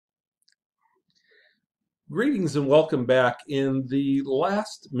Greetings and welcome back. In the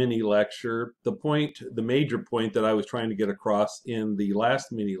last mini lecture, the major point that I was trying to get across in the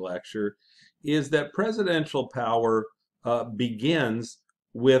last mini lecture is that presidential power begins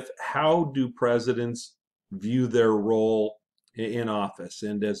with how do presidents view their role in office.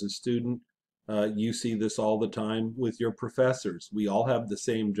 And as a student, you see this all the time with your professors. We all have the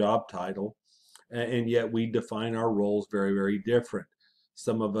same job title, and yet we define our roles very, very different.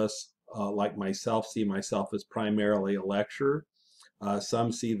 Some of us, like myself, see myself as primarily a lecturer.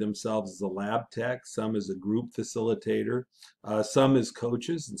 Some see themselves as a lab tech, some as a group facilitator, some as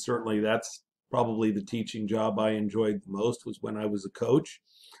coaches, and certainly that's probably the teaching job I enjoyed the most was when I was a coach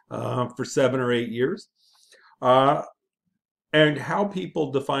for 7 or 8 years. And how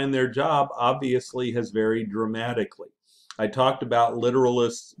people define their job obviously has varied dramatically. I talked about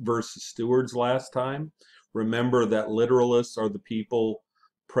literalists versus stewards last time. Remember that literalists are the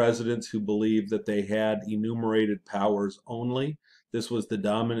presidents who believed that they had enumerated powers only. This was the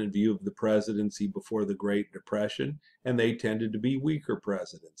dominant view of the presidency before the Great Depression, and they tended to be weaker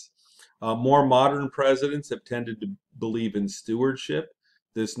presidents. More modern presidents have tended to believe in stewardship,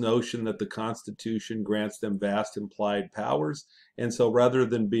 this notion that the Constitution grants them vast implied powers. And so rather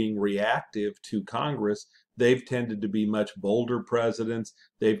than being reactive to Congress, they've tended to be much bolder presidents.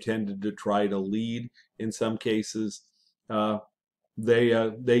 They've tended to try to lead. In some cases,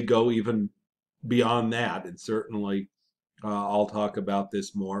 they go even beyond that. And certainly, I'll talk about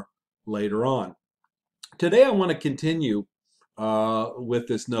this more later on. Today, I want to continue with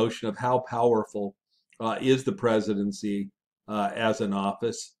this notion of how powerful is the presidency as an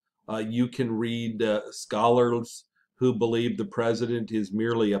office. You can read scholars who believe the president is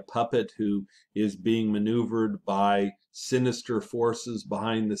merely a puppet who is being maneuvered by sinister forces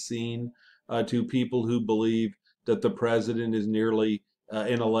behind the scene, to people who believe that the president is nearly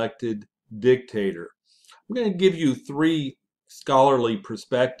an elected dictator. I'm going to give you three scholarly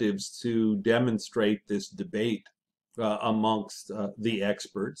perspectives to demonstrate this debate amongst the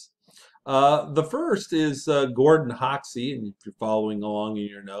experts. The first is Gordon Hoxie, and if you're following along in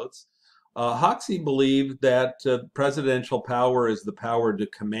your notes, Hoxie believed that presidential power is the power to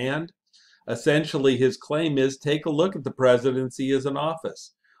command. Essentially, his claim is take a look at the presidency as an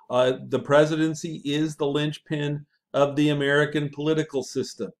office. The presidency is the linchpin of the American political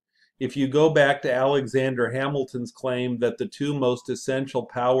system. If you go back to Alexander Hamilton's claim that the two most essential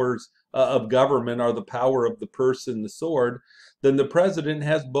powers of government are the power of the purse and the sword, then the president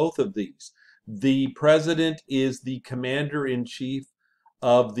has both of these. The president is the commander-in-chief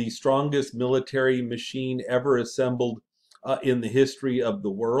of the strongest military machine ever assembled in the history of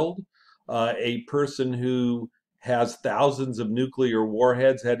the world, a person who has thousands of nuclear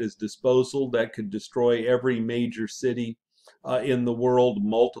warheads at his disposal that could destroy every major city in the world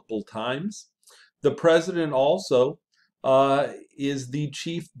multiple times. The president also is the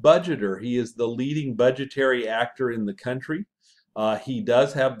chief budgeter. He is the leading budgetary actor in the country. He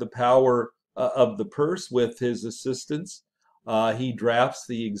does have the power of the purse with his assistants. He drafts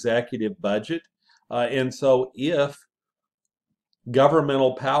the executive budget. And so if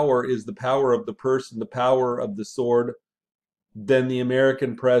governmental power is the power of the purse and the power of the sword, then the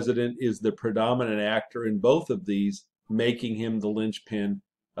American president is the predominant actor in both of these, making him the linchpin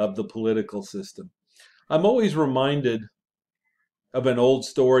of the political system. I'm always reminded of an old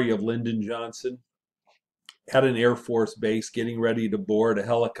story of Lyndon Johnson at an Air Force base getting ready to board a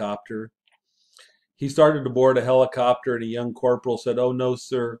helicopter. He started to board a helicopter, and a young corporal said, "Oh, no,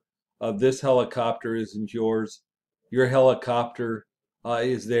 sir, this helicopter isn't yours. Your helicopter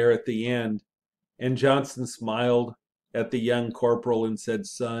is there at the end." And Johnson smiled at the young corporal and said,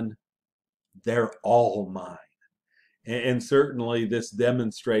 "Son, they're all mine." And certainly this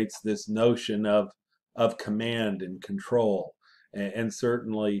demonstrates this notion of command and control. And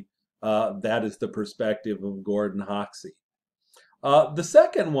certainly that is the perspective of Gordon Hoxie. The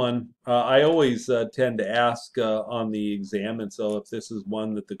second one I always tend to ask on the exam, and so if this is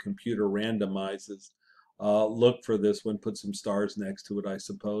one that the computer randomizes, look for this one, put some stars next to it, I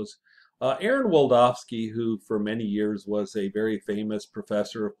suppose. Aaron Wildofsky, who for many years was a very famous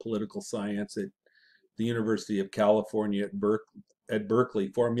professor of political science at the University of California at Berkeley,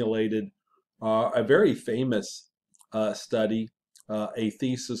 formulated a very famous study, a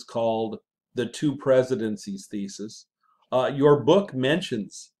thesis called the Two Presidencies thesis. Your book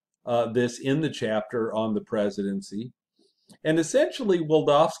mentions this in the chapter on the presidency. And essentially,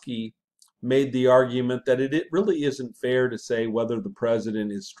 Wildofsky made the argument that it really isn't fair to say whether the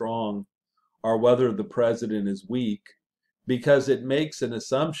president is strong or whether the president is weak, because it makes an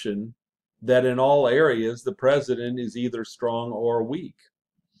assumption that in all areas the president is either strong or weak.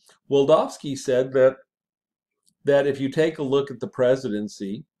 Wildofsky said that that if you take a look at the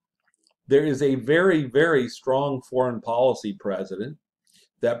presidency, there is a very, very strong foreign policy president,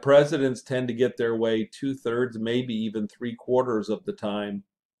 that presidents tend to get their way 2/3, maybe even 3/4 of the time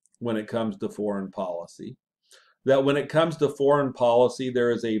when it comes to foreign policy. That when it comes to foreign policy,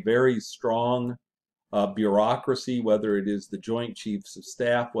 there is a very strong bureaucracy, whether it is the Joint Chiefs of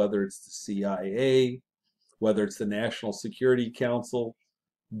Staff, whether it's the CIA, whether it's the National Security Council.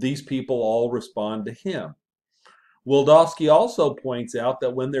 These people all respond to him. Wildofsky also points out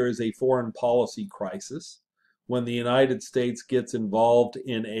that when there is a foreign policy crisis, when the United States gets involved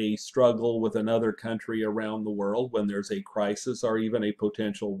in a struggle with another country around the world, when there's a crisis or even a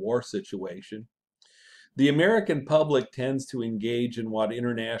potential war situation, the American public tends to engage in what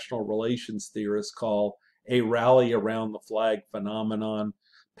international relations theorists call a rally around the flag phenomenon.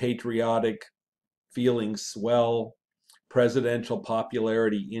 Patriotic feelings swell, presidential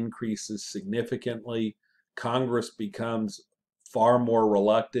popularity increases significantly, Congress becomes far more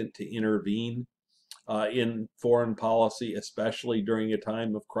reluctant to intervene in foreign policy, especially during a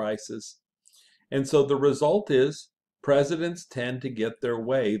time of crisis. And so the result is presidents tend to get their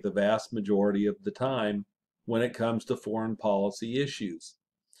way the vast majority of the time when it comes to foreign policy issues.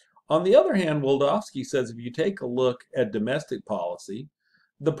 On the other hand, Wildofsky says if you take a look at domestic policy,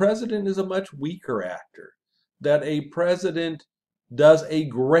 the president is a much weaker actor, that a president does a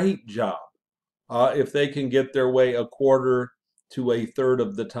great job if they can get their way 1/4 to 1/3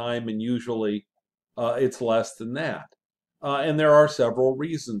 of the time, and usually it's less than that. And there are several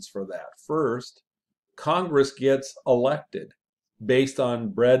reasons for that. First, Congress gets elected based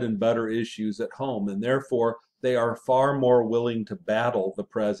on bread and butter issues at home, and therefore they are far more willing to battle the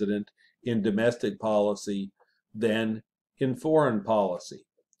president in domestic policy than in foreign policy.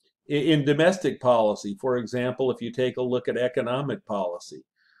 In domestic policy, for example, if you take a look at economic policy,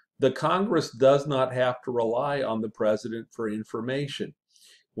 the Congress does not have to rely on the president for information.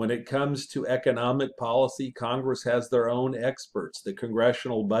 When it comes to economic policy, Congress has their own experts, the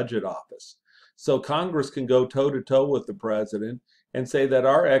Congressional Budget Office. So Congress can go toe-to-toe with the president and say that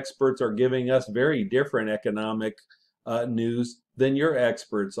our experts are giving us very different economic news than your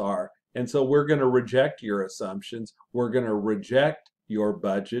experts are. And so we're going to reject your assumptions, we're going to reject your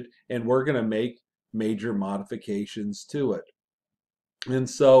budget, and we're going to make major modifications to it. And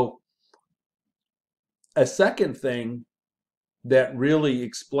so a second thing that really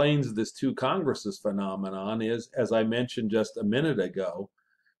explains this two Congresses phenomenon is, as I mentioned just a minute ago,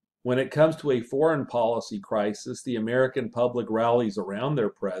 when it comes to a foreign policy crisis, the American public rallies around their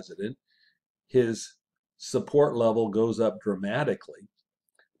president. His support level goes up dramatically.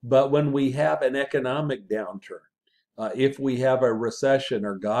 But when we have an economic downturn, if we have a recession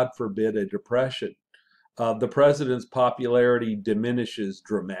or, God forbid, a depression, the president's popularity diminishes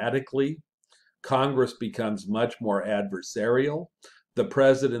dramatically. Congress becomes much more adversarial. The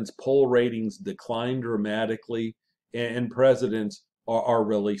president's poll ratings decline dramatically, and presidents are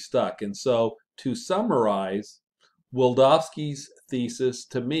really stuck. And so, to summarize, Wildofsky's thesis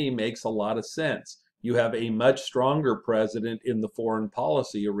to me makes a lot of sense. You have a much stronger president in the foreign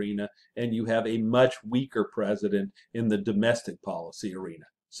policy arena, and you have a much weaker president in the domestic policy arena.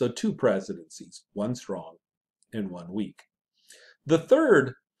 So, two presidencies, one strong and one weak. The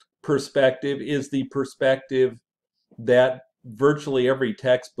third perspective is the perspective that virtually every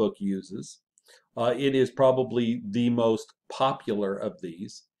textbook uses. It is probably the most popular of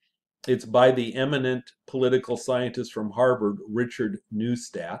these. It's by the eminent political scientist from Harvard, Richard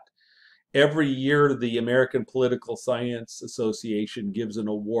Neustadt. Every year, the American Political Science Association gives an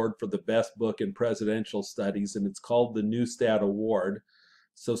award for the best book in presidential studies, and it's called the Neustadt Award.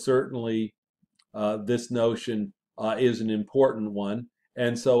 So certainly this notion is an important one.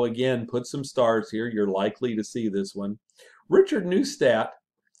 And so again, put some stars here. You're likely to see this one. Richard Neustadt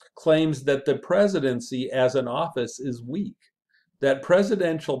claims that the presidency as an office is weak, that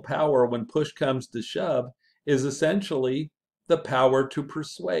presidential power, when push comes to shove, is essentially the power to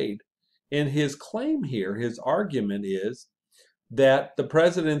persuade. And his claim here, his argument is that the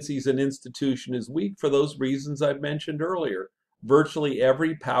presidency as an institution is weak for those reasons I've mentioned earlier. Virtually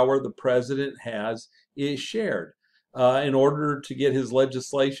every power the president has is shared. In order to get his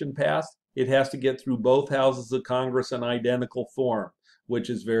legislation passed, it has to get through both houses of Congress in identical form, which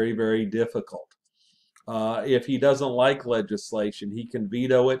is very, very difficult. If he doesn't like legislation, he can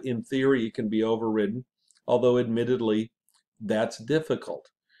veto it. In theory, it can be overridden, although admittedly, that's difficult.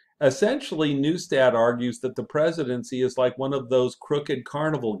 Essentially, Neustadt argues that the presidency is like one of those crooked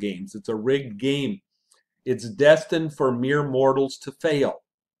carnival games. It's a rigged game. It's destined for mere mortals to fail.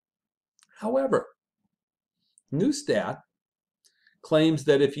 However, Neustadt claims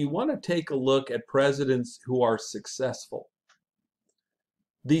that if you want to take a look at presidents who are successful,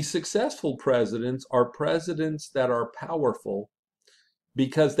 the successful presidents are presidents that are powerful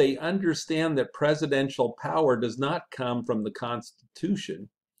because they understand that presidential power does not come from the Constitution,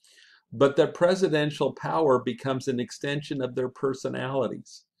 but that presidential power becomes an extension of their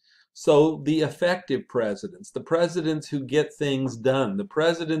personalities. So the effective presidents, the presidents who get things done, the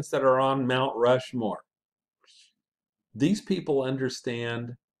presidents that are on Mount Rushmore, these people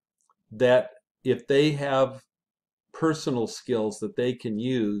understand that if they have personal skills that they can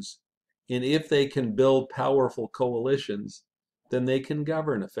use, and if they can build powerful coalitions, then they can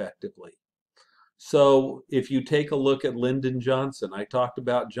govern effectively. So if you take a look at Lyndon Johnson, I talked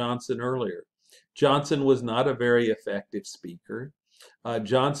about Johnson earlier. Johnson was not a very effective speaker.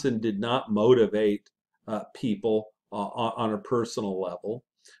 Johnson did not motivate people on a personal level,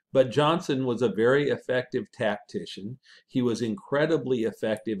 but Johnson was a very effective tactician. He was incredibly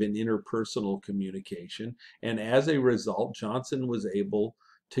effective in interpersonal communication, and as a result, Johnson was able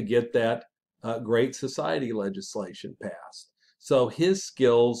to get that Great Society legislation passed. So his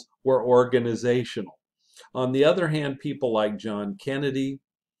skills were organizational. On the other hand, people like John Kennedy,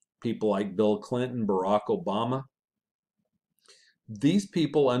 people like Bill Clinton, Barack Obama, these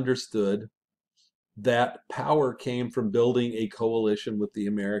people understood that power came from building a coalition with the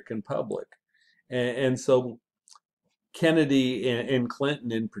American public. And so Kennedy and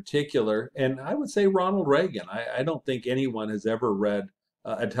Clinton in particular, and I would say Ronald Reagan, I don't think anyone has ever read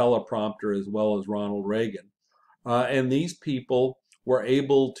a teleprompter as well as Ronald Reagan. And these people were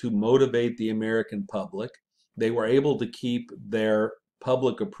able to motivate the American public. They were able to keep their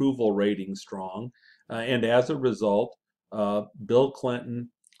public approval rating strong. And as a result, Bill Clinton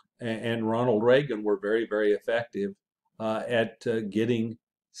and Ronald Reagan were very, very effective at getting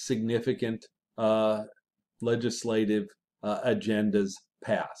significant legislative agendas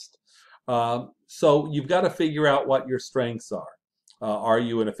passed. So you've got to figure out what your strengths are. Are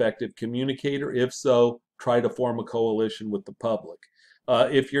you an effective communicator? If so, try to form a coalition with the public.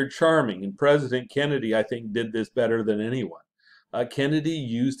 If you're charming, and President Kennedy, I think, did this better than anyone. Kennedy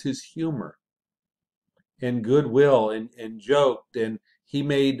used his humor and goodwill and joked, and he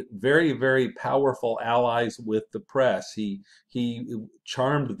made very, very powerful allies with the press. He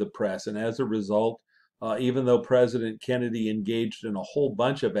charmed the press, and as a result, even though President Kennedy engaged in a whole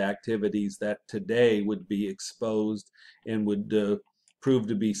bunch of activities that today would be exposed and would prove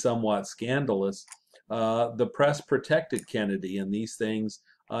to be somewhat scandalous, the press protected Kennedy, and these things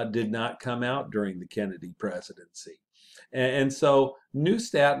did not come out during the Kennedy presidency. And so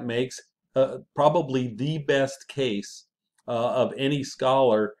Neustadt makes probably the best case of any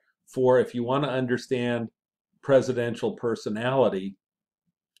scholar for, if you want to understand presidential personality,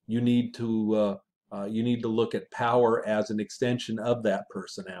 you need to look at power as an extension of that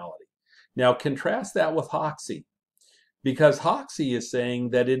personality. Now contrast that with Hoxie, because Hoxie is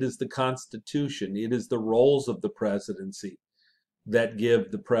saying that it is the Constitution, it is the roles of the presidency that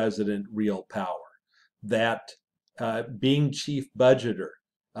give the president real power. That being chief budgeter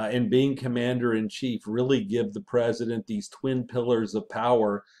and being commander-in-chief really give the president these twin pillars of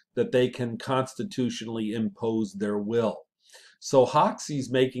power that they can constitutionally impose their will. So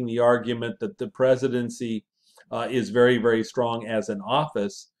Hoxie's making the argument that the presidency is very, very strong as an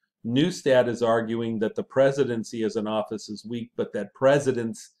office. Neustadt is arguing that the presidency as an office is weak, but that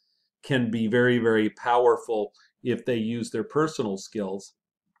presidents can be very, very powerful if they use their personal skills.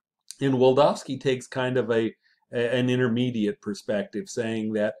 And Wildavsky takes kind of an intermediate perspective,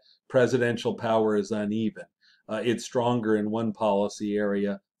 saying that presidential power is uneven. It's stronger in one policy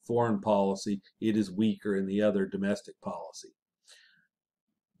area, foreign policy. It is weaker in the other, domestic policy.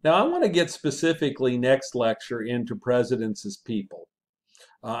 Now, I want to get specifically next lecture into presidents as people.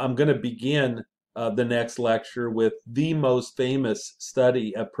 I'm going to begin the next lecture with the most famous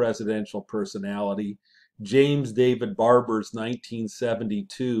study of presidential personality, James David Barber's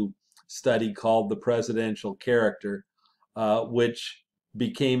 1972 study called The Presidential Character, which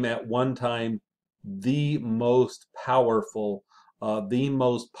became at one time the most powerful, the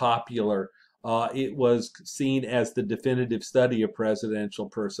most popular. It was seen as the definitive study of presidential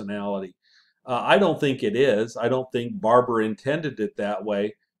personality. I don't think it is. I don't think Barber intended it that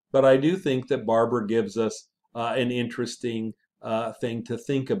way, but I do think that Barber gives us an interesting thing to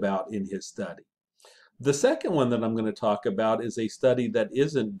think about in his study. The second one that I'm going to talk about is a study that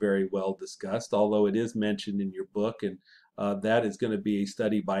isn't very well discussed, although it is mentioned in your book, and that is going to be a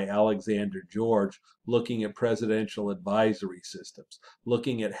study by Alexander George looking at presidential advisory systems,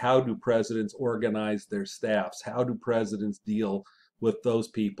 looking at how do presidents organize their staffs, how do presidents deal with those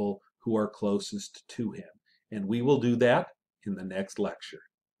people who are closest to him. And we will do that in the next lecture.